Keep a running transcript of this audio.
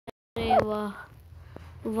अरे वाह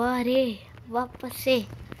वाह रे, वापस से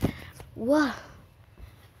वाह।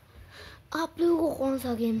 आप लोगों को कौन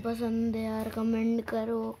सा गेम पसंद है यार? कमेंट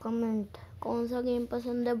करो, कमेंट कौन सा गेम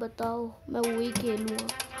पसंद है बताओ, मैं वही खेलूँगा,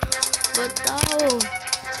 बताओ।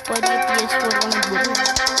 और ये PS4 का मत बोलो।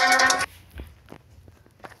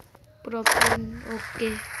 Problem okay.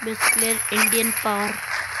 Best player Indian power,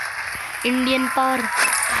 Indian power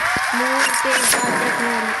more पे हाथ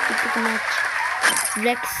रखना। EPIC match.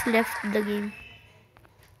 Racks left the game,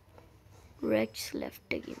 racks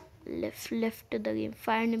left the game, left the game.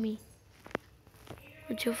 Find me,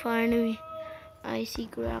 अच्छा फाइंड मी, आई सी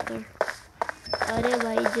क्रैकर। अरे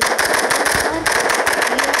भाई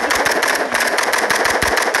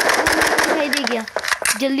दिखाई दे गया,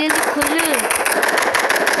 जल्दी जल्दी खुल।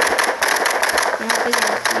 यहाँ पे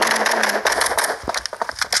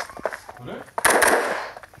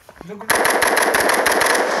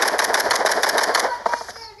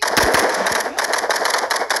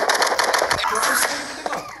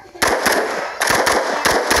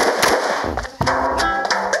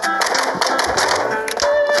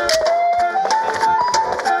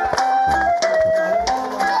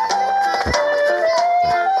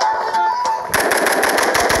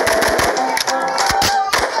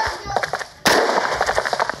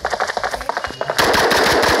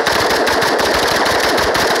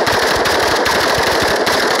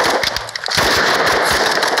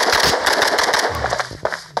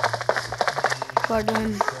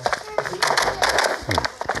Pardon.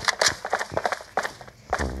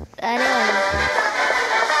 अरे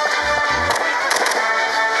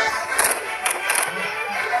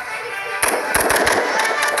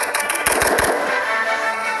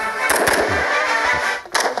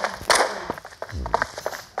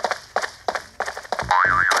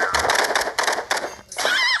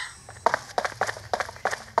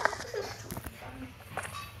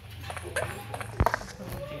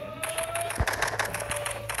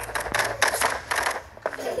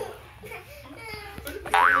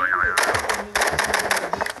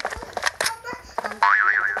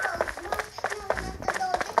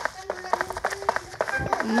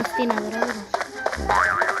मस्ती ना करो,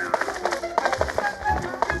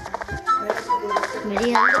 मेरी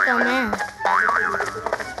हेल्थ कम है।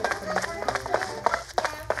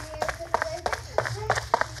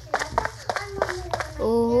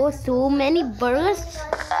 ओह सो मेनी बर्ड्स।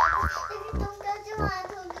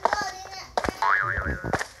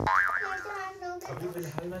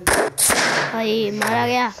 भाई मारा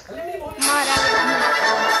गया, मारा गया।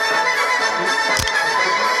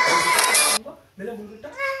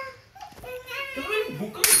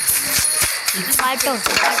 काटो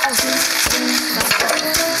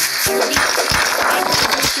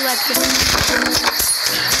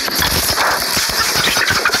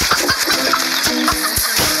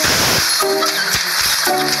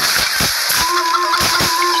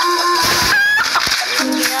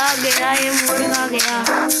गया गया, ये मुर्गा गया।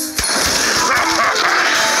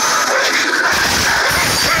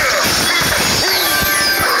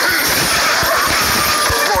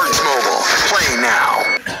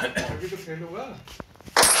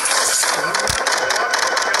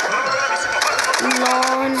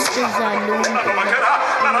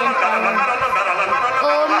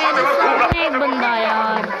 ओ मेरे सामने एक बंदा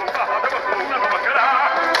यार,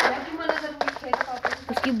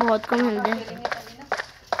 उसकी बहुत कम हेल्थ है।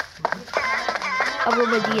 अब वो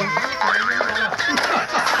बची है।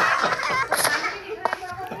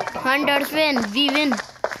 Hunters win, we win,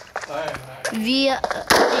 we.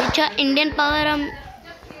 अच्छा इंडियन पावर, हम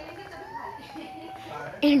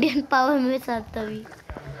इंडियन पावर में साथ तभी।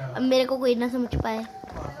 अब मेरे को कोई ना समझ पाए।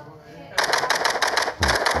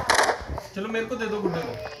 चलो मेरे को दे दो गुड्डे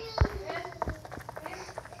को।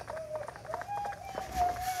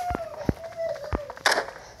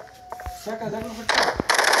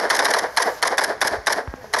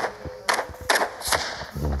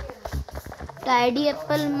 टाइडी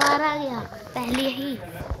एप्पल मारा गया पहले ही।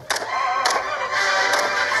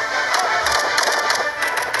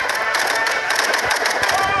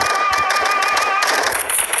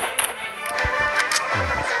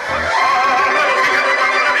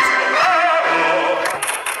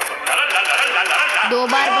 दो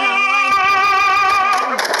बार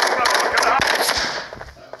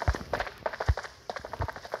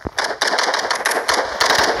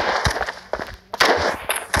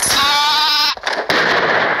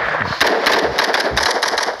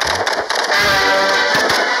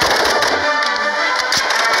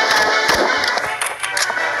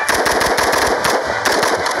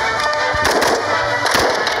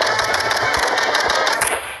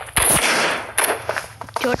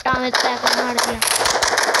छोटा में पैक मार दिया।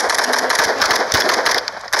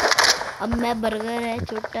 अब मैं बर्गर है,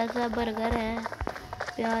 छोटा सा बर्गर है,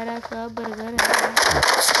 प्यारा सा बर्गर है,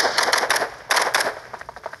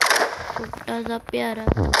 छोटा सा प्यारा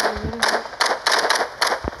सा बर्गर है।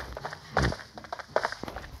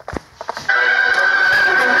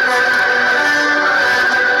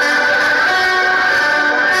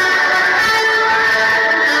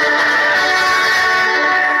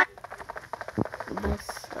 बस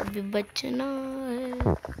अभी बचना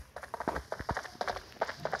है,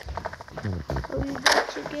 अभी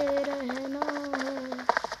बच के रहना है।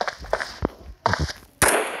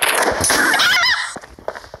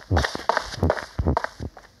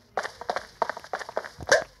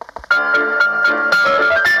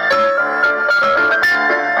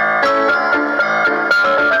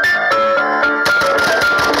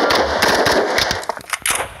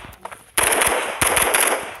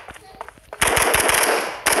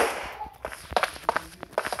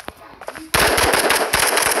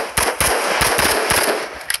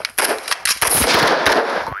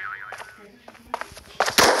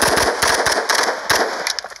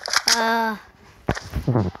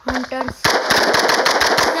 हंटर्स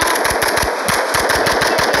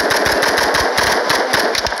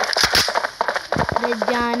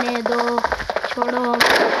जाने दो, छोड़ो।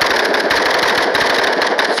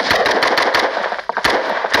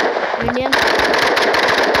 Indian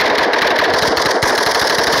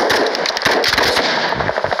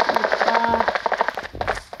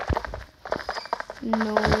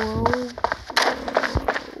no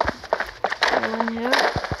one here.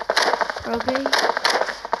 Okay.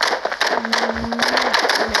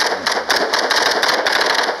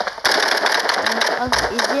 अब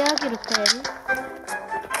इसे आके रखा है।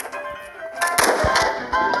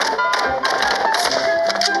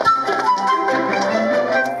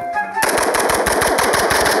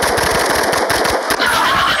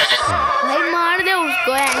 भाई मार दे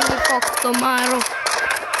उसको, एंग्री फॉक्स को मारो,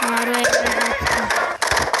 मारो एंग्री फॉक्स को।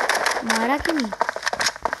 मारा क्यों नहीं?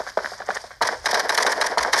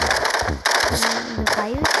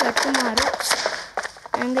 भाई उस शॉट को मारो।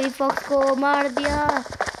 एंग्री फॉक्स को मार दिया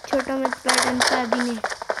छोटा मत पैटर्न शादी ने।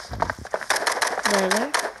 Burger,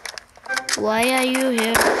 why are you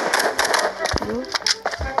here? Bro?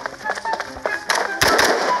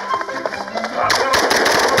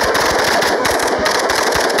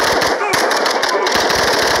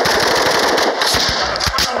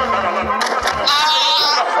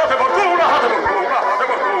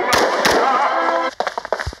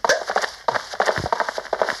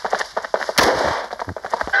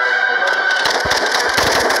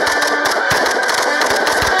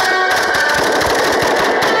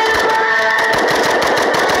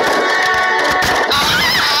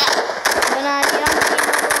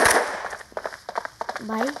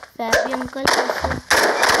 भाई फैबी अंकल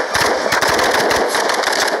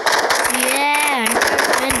ये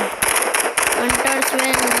हंटर्स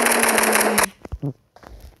विन।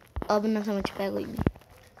 अब ना समझ पाया कोई भी,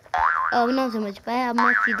 अब ना समझ पाया। अब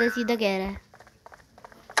मैं सीधा सीधा कह रहा है।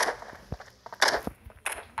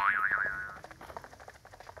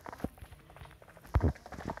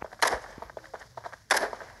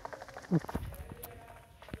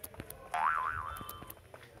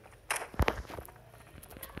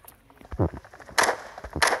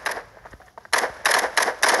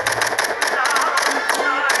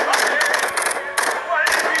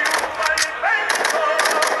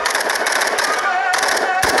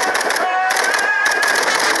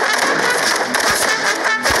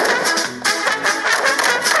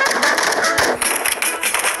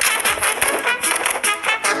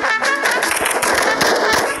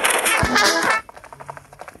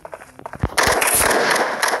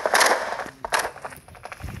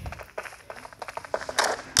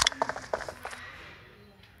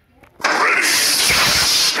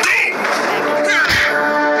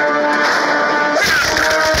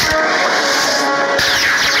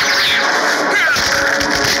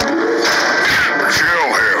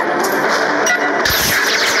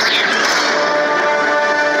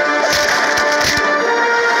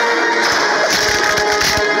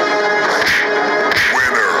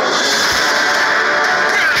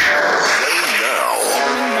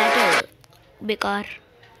 बेकार।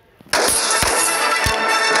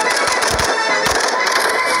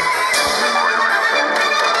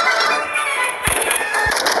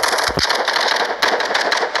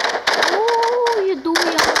 ये दो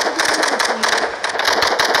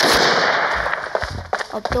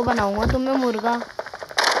अब तो बनाऊंगा तुम्हें मुर्गा,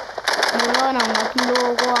 मुर्गा बनाऊंगा तुम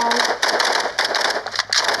लोगों को। आओ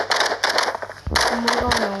मुर्गा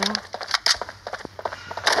बनाऊंगा।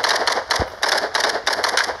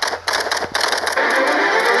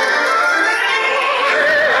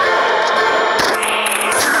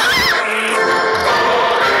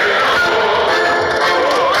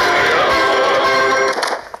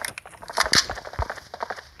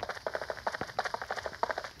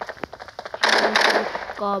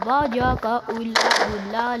 काबा जाका उला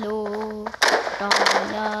बुला लो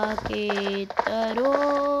ताला के तरो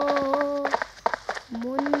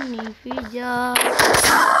मुन्नी फिजा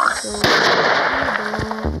तो दो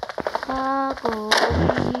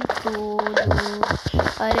कोई तो दो।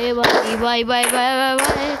 अरे भाई भाई भाई भाई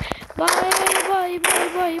भाई भाई भाई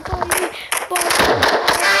भाई भाई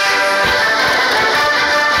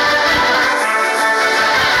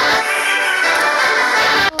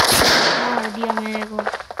मार दिया मेरे को।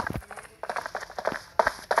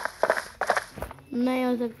 नहीं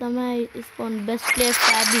हो सकता मैं इसको बेस्ट प्लेयर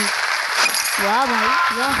फैबी। वाह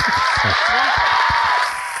भाई वाह वाह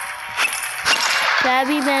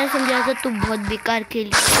फैबी, मैंने समझा था तू बहुत बेकार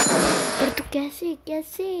खेली पर तू कैसे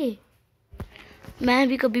कैसे। मैं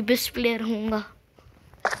भी कभी बेस्ट प्लेयर होऊंगा।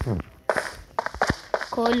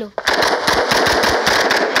 खोलो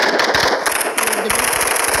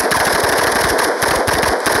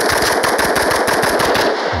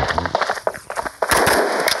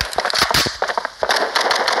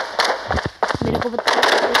मेरे को बता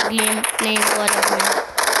गेम प्लेइंग वाला में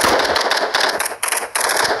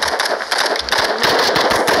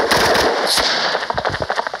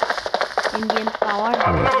इंडियन पावर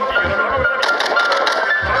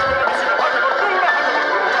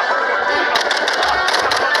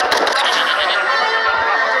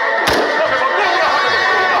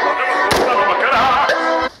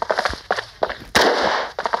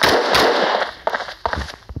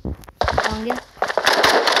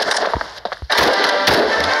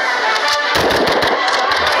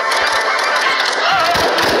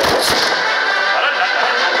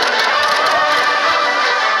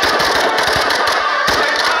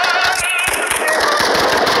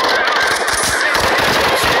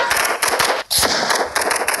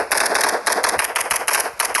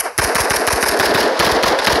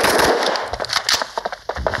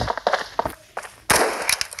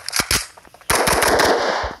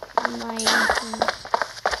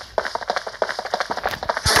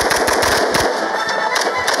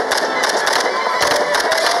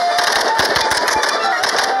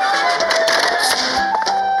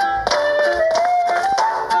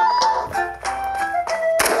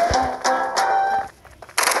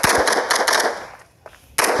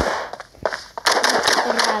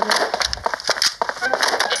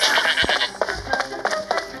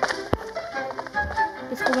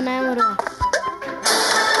इसको बनाया मरो।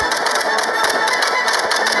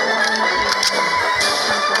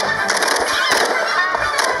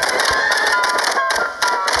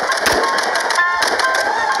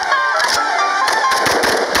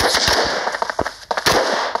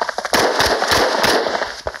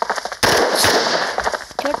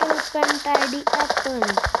 छोटा पेंट आईडी एप्पल।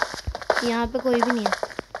 यहाँ पे कोई भी नहीं है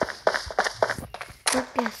तो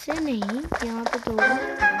कैसे नहीं यहाँ पे तो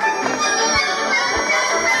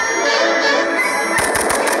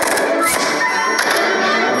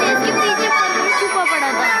छुपा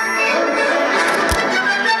पड़ा था।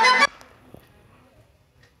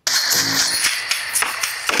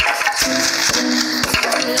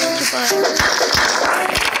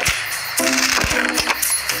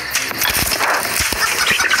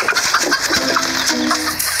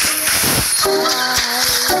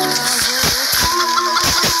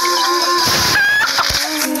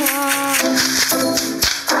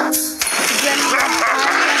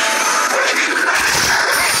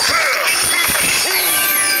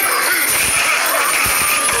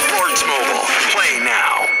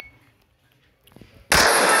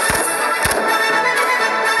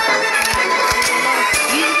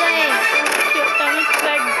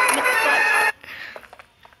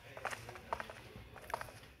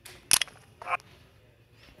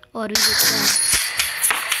 और भी देखते हैं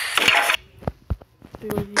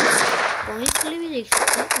पॉइंट के लिए भी देख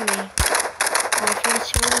सकते हैं। नहीं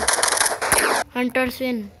hunters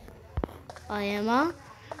win I am a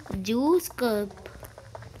juice cup.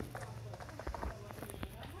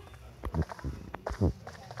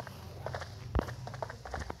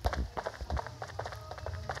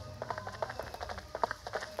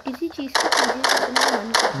 किसी चीज को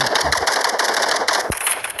मन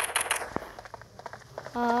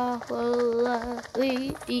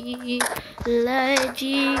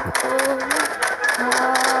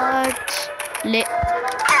ले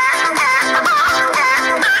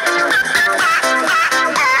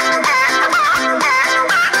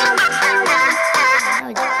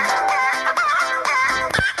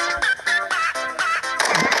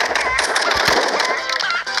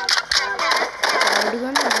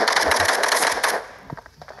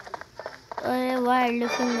अरे वाइल्ड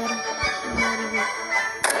फिंगर मारी गई।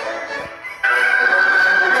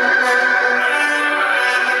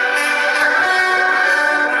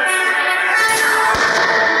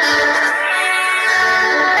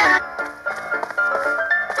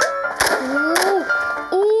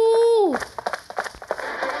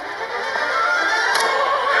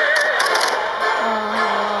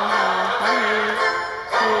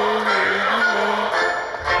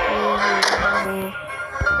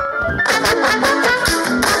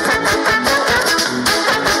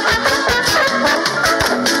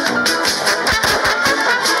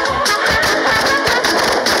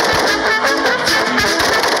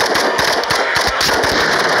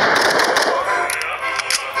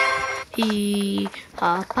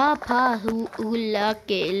 फा हुला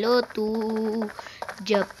के लो तू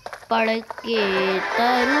जब पढ़ के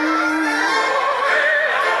तरू।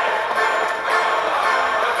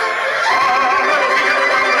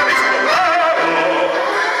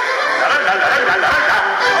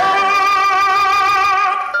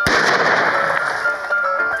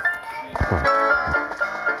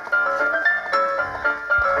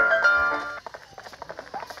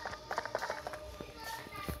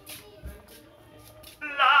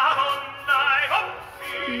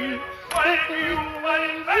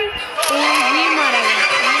 ये मारा गया,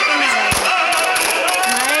 ये तो मारा गया।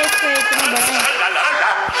 हमारा इसका इतना बड़ा है।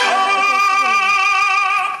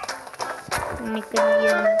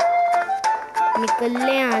 निकल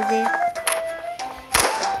ले यहाँ से।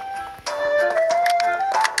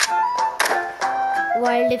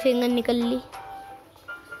 वाइल्ड फिंगर निकल ली।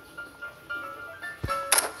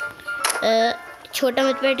 छोटा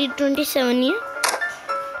मैथमेटी 27 ही है।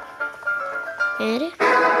 अरे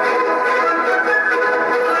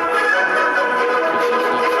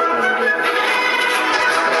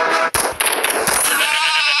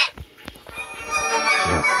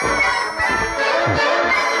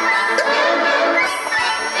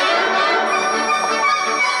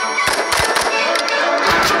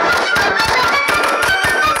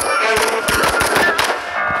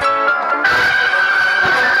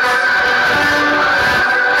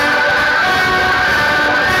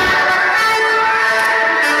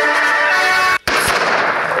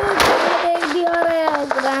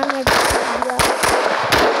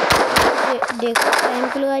देखो टाइम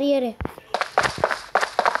किलो आ रही है रे।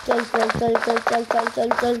 चल चल चल चल चल चल चल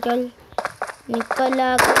चल चल निकल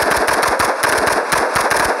आ।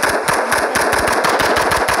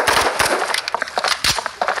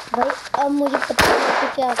 भाई अब मुझे पता नहीं कि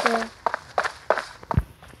क्या करें।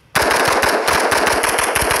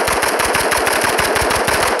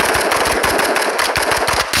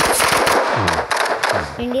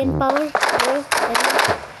 इंडियन पावर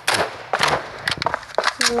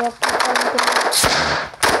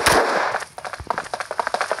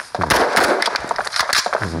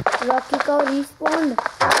रॉकी का रिस्पॉन्ड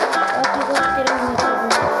रॉकी को तेरे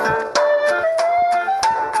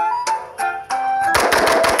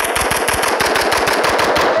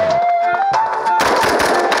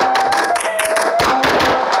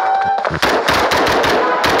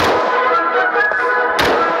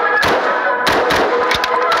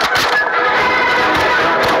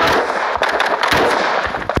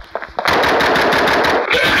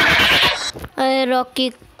रॉकी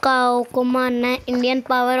को मारना है इंडियन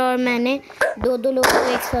पावर और मैंने दो लोगों को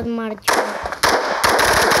एक साथ मार दिया।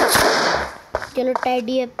 चलो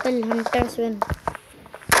टेडी एप्पल हंटर्स विन।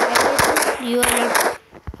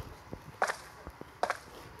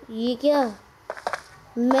 ये क्या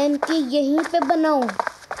मैं इनकी यहीं पे बनाऊं?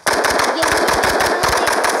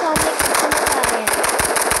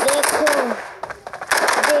 देखो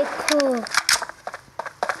देखो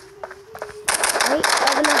भाई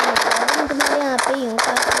अब ना तुम्हारे यहाँ पे ही हूँ।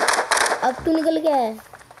 अब तू निकल गया है।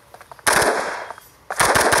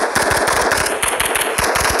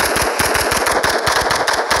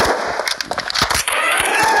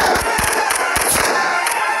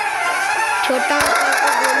 छोटा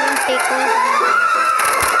गोल्डन टेक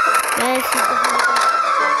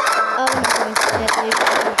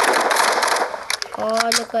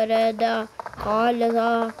कॉल करे दा कॉल सा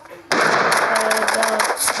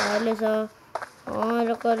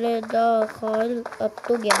और करे दा कॉल।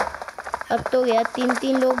 अब तो गया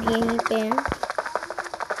 3 लोग यहीं पे हैं।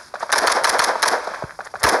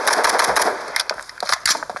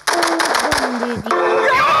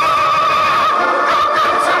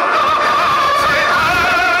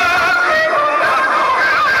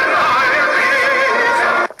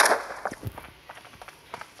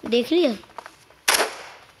 देख लिया।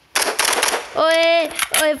 ओए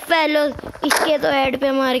ओए फेलो इसके तो हेड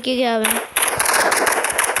पे मार के गया मैं।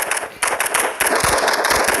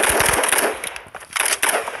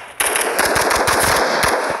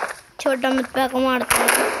 छोटा मित्ता को मारता है।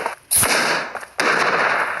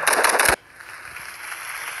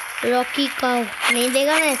 रॉकी का नहीं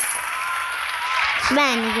देगा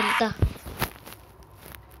मैं नहीं खेलता।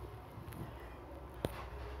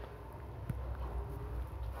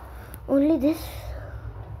 Only this.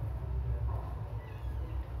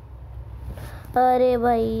 अरे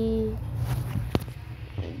भाई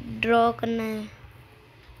ड्रॉ करना है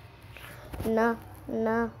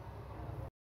ना।